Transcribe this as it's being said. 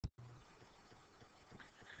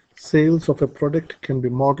Sales of a product can be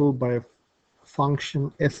modeled by a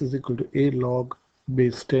function s is equal to a log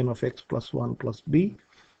base 10 of x plus 1 plus b,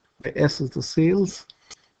 where s is the sales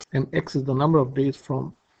and x is the number of days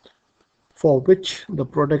for which the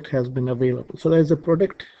product has been available. So there is a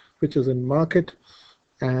product which is in market,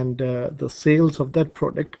 and the sales of that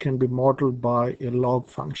product can be modeled by a log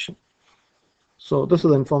function. So this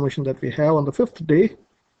is the information that we have. On the 5th day,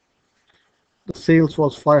 the sales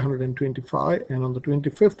was 525, and on the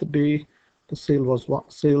 25th day, the sales was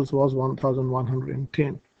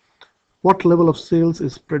 1110. What level of sales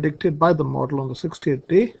is predicted by the model on the 60th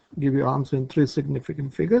day? Give you answer in 3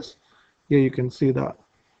 significant figures. Here you can see that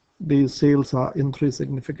these sales are in 3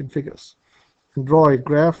 significant figures. And draw a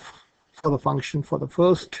graph for the function for the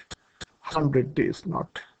first 100 days,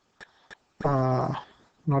 not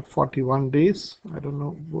 41 days. I don't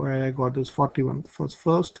know where I got this 41 for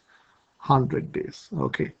first 100 days.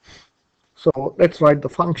 Okay, so let's write the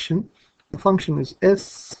function. The function is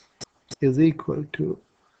s is equal to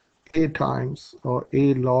a times or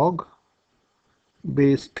a log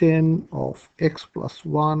base 10 of x plus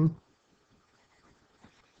 1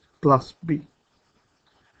 plus b.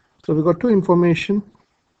 So we got two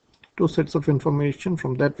sets of information.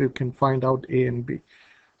 From that we can find out a and b.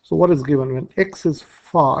 So what is given? When x is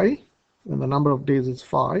 5, when the number of days is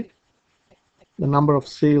 5, the number of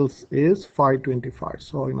sales is 525.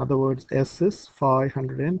 So in other words, s is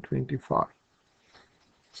 525.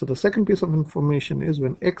 So the second piece of information is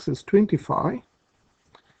when x is 25,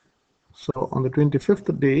 so on the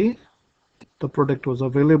 25th day the product was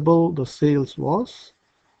available, the sales was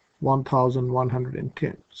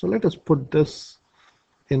 1110. So let us put this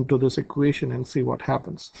into this equation and see what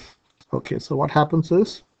happens. Okay, so what happens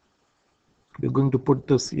is we're going to put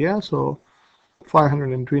this here. So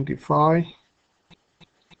 525,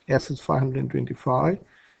 s is 525,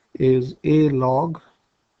 is a log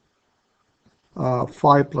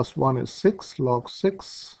 5 plus 1 is 6, log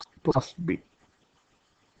 6 plus b.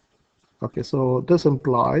 Okay, so this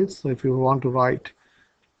implies, so if you want to write,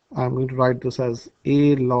 I'm going to write this as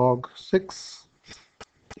a log 6.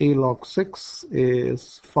 A log 6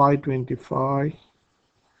 is 525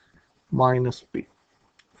 minus b.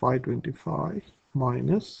 525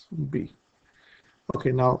 minus b.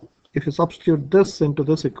 Okay, now if you substitute this into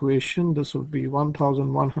this equation, this will be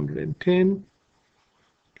 1110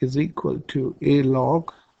 is equal to a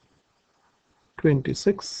log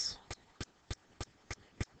 26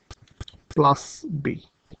 plus b.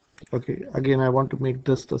 Okay, again I want to make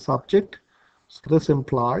this the subject. So this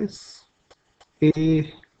implies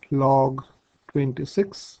a log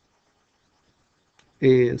 26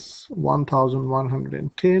 is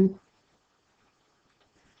 1110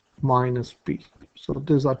 minus b. So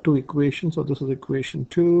these are two equations. So this is equation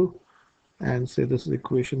 2, and say this is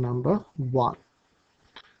equation number 1.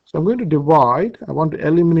 So I'm going to divide, I want to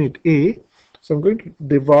eliminate a, so I'm going to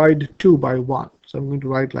divide 2 by 1. So I'm going to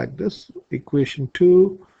write like this, equation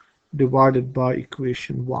 2 divided by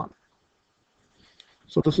equation 1.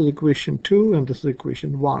 So this is equation 2 and this is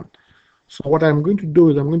equation 1. So what I'm going to do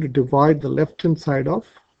is I'm going to divide the left hand side of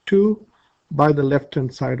 2 by the left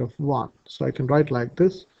hand side of 1. So I can write like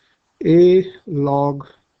this, a log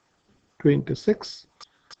 26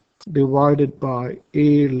 divided by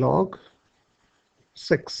a log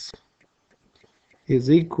 6 is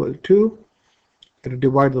equal to,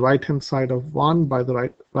 divide the right hand side of 1 by the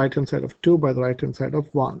right hand side of 2 by the right hand side of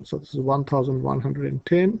 1. So this is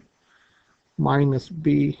 1110 minus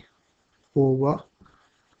b over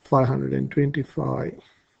 525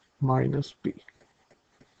 minus b.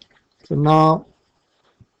 So now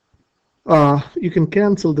you can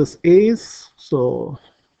cancel this a's, so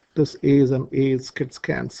this a's and a's gets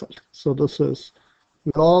cancelled. So this is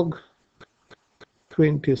log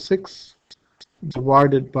 26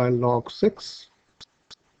 divided by log 6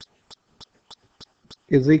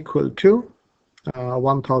 is equal to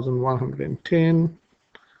 1110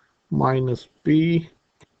 minus b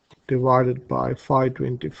divided by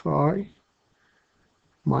 525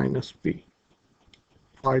 minus b.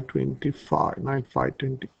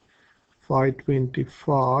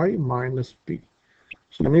 525 minus b.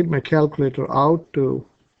 So I need my calculator out to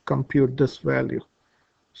compute this value.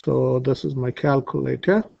 So this is my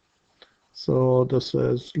calculator. So this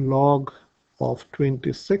is log of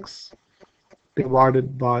 26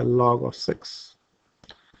 divided by log of 6.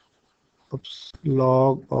 Oops,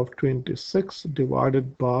 log of 26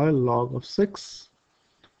 divided by log of 6,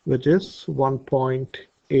 which is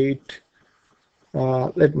 1.8.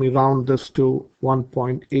 Let me round this to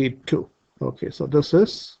 1.82. Okay, so this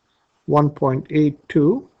is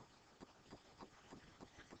 1.82.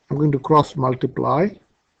 I'm going to cross multiply.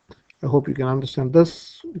 I hope you can understand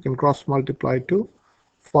this. You can cross multiply to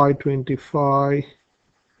 525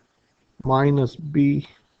 minus b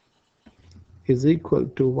is equal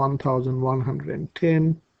to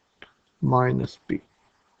 1110 minus b.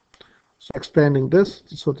 So expanding this,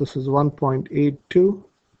 so this is 1.82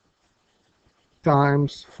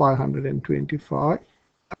 times 525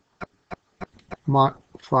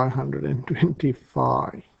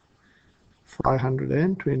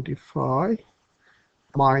 525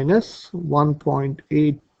 minus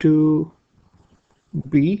 1.82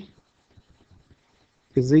 b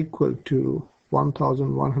is equal to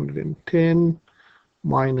 1110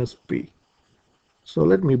 minus b. So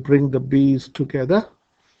let me bring the b's together.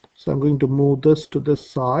 So I'm going to move this to this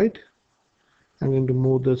side. I'm going to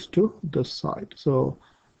move this to this side. So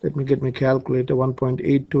let me get my calculator.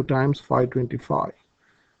 1.82 times 525.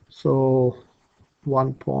 So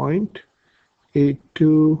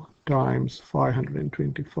 1.82 times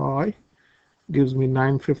 525 gives me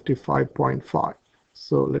 955.5.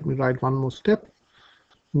 So let me write one more step.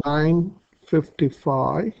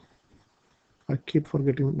 955. I keep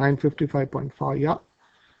forgetting 955.5. Yeah,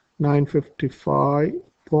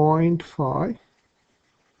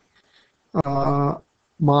 955.5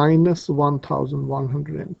 minus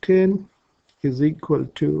 1110 is equal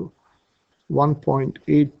to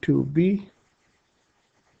 1.82b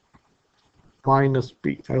minus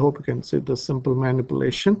b. I hope you can see the simple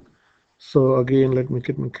manipulation. So again, let me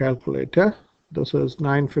get my calculator. This is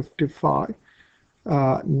 955.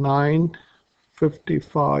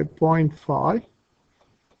 955.5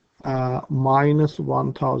 minus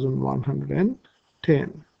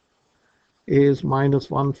 1110 is minus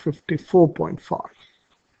 154.5.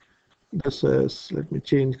 This is, let me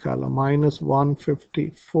change color, minus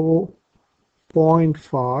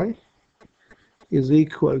 154.5 is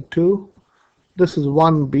equal to, this is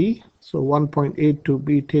 1b, so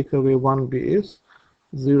 1.82b, take away 1b is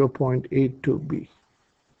 0.82b.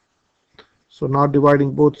 So now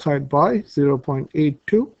dividing both sides by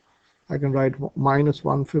 0.82, I can write minus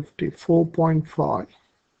 154.5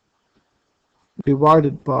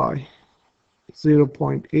 divided by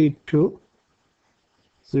 0.82.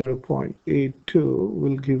 0.82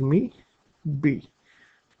 will give me b.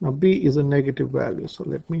 Now b is a negative value, so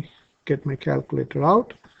let me get my calculator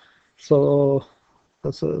out. So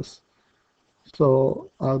this is, so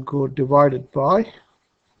I'll go divided by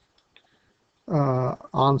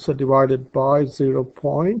answer divided by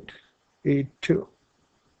 0.82.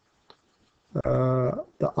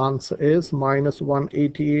 The answer is minus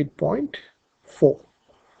 188.4.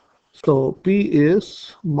 So P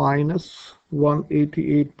is minus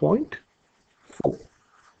 188.4.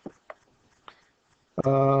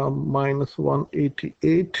 Minus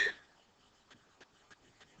 188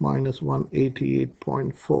 minus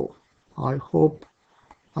 188.4.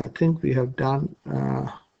 I think we have done,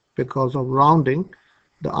 because of rounding,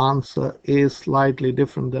 the answer is slightly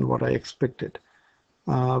different than what I expected.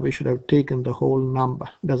 We should have taken the whole number,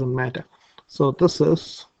 doesn't matter. So this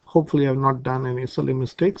is, hopefully I've not done any silly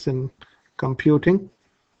mistakes in computing.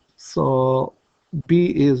 So B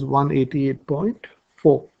is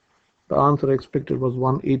 188.4. The answer expected was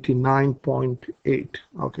 189.8.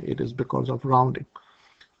 Okay, it is because of rounding.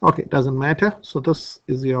 Okay, doesn't matter. So this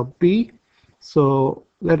is your B. So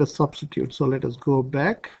let us substitute. So let us go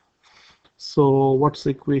back. So what's the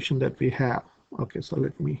equation that we have? Okay, so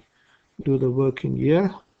let me do the working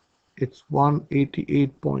here. It's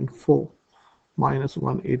 188.4 minus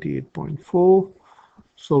 188.4.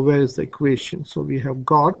 So where is the equation? So we have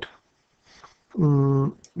got,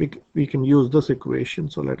 we can use this equation.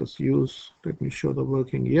 So let us use, let me show the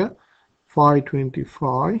working here.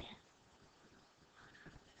 525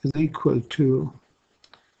 is equal to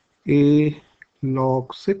a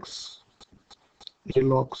log 6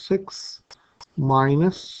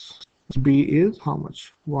 minus b is how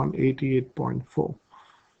much? 188.4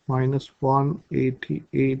 minus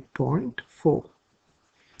 188.4.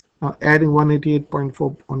 Now adding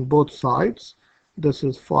 188.4 on both sides, this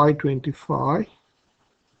is 525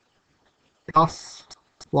 plus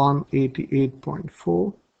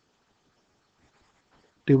 188.4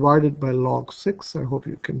 divided by log 6. I hope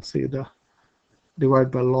you can see the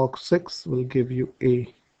divide by log 6 will give you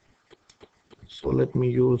a. So let me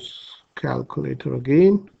use calculator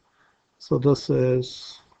again. So this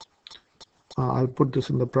is, I'll put this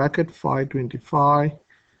in the bracket, 525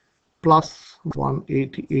 plus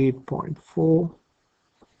 188.4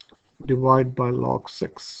 divided by log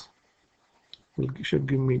 6. It should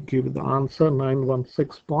give the answer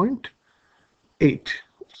 916.8.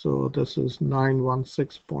 So this is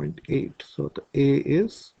 916.8. So the A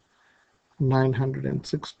is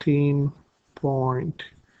 916.8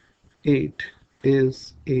 8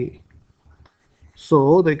 is A.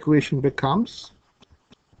 So the equation becomes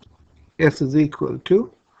S is equal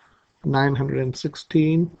to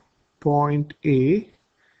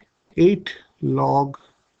 916.8 log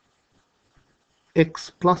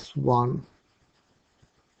x plus 1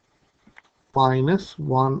 minus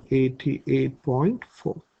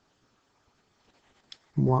 188.4.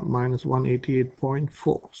 Minus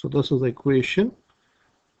 188.4. So this is the equation.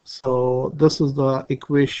 So this is the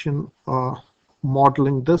equation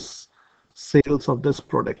modeling this sales of this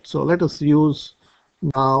product. So let us use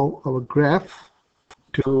now our graph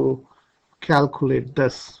to calculate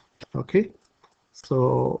this. Okay,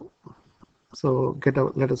 so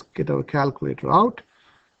let us get our calculator out.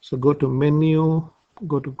 So go to menu,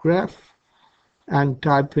 go to graph, and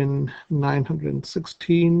type in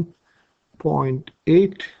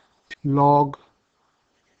 916.8 log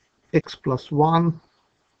x plus 1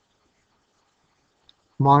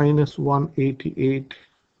 minus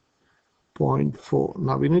 188.4.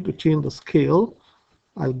 Now we need to change the scale.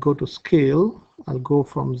 I'll go to scale. I'll go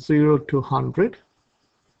from 0 to 100.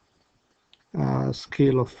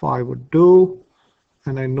 Scale of 5 would do.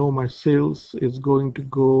 And I know my sales is going to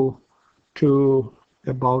go to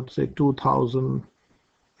about, say, 2,000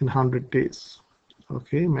 in 100 days.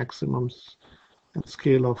 Okay, maximums and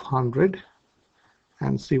scale of 100,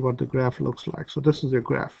 and see what the graph looks like. So this is your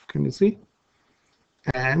graph. Can you see?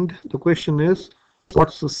 And the question is,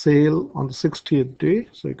 what's the sale on the 60th day?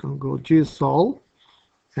 So you can go gsolve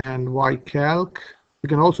and ycalc. You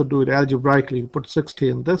can also do it algebraically. You put 60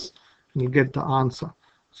 in this and you get the answer.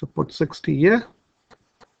 So put 60 here.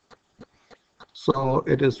 So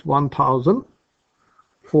it is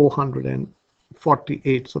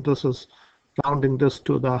 1,448. So this is rounding this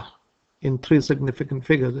to the, in 3 significant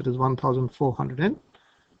figures, it is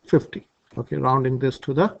 1,450. Okay, rounding this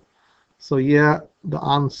to the, so here the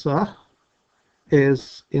answer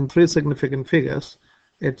is in 3 significant figures,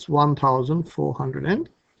 it's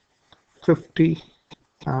 1,450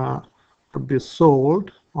 would be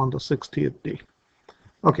sold on the 60th day.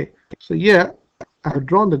 Okay, so here I have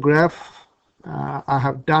drawn the graph. I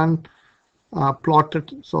have done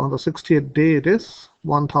plotted. So on the 60th day it is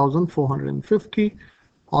 1,450.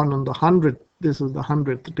 On the 100th, this is the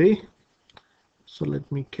 100th day. So let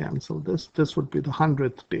me cancel this. This would be the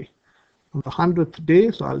 100th day. On the 100th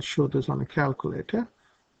day, so I'll show this on a calculator.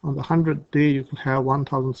 On the 100th day, you can have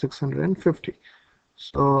 1,650.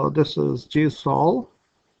 So this is gsolve,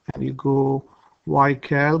 and you go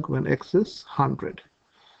ycalc when x is 100.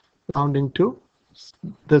 Rounding to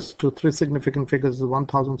this to 3 significant figures is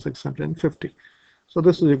 1,650. So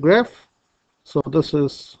this is your graph. So this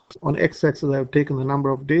is on x-axis I have taken the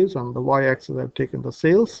number of days, on the y-axis I have taken the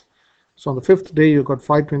sales. So on the 5th day you got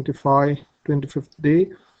 525, 25th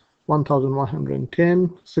day 1,110,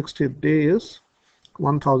 60th day is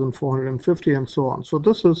 1,450, and so on. So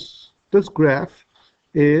this graph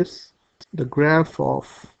is the graph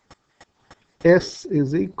of S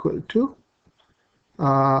is equal to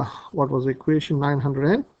what was the equation, 900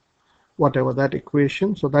 and whatever that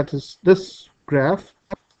equation. So that is, this graph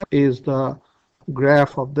is the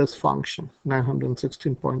graph of this function,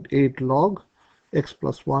 916.8 log x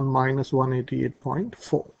plus 1 minus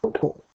 188.4.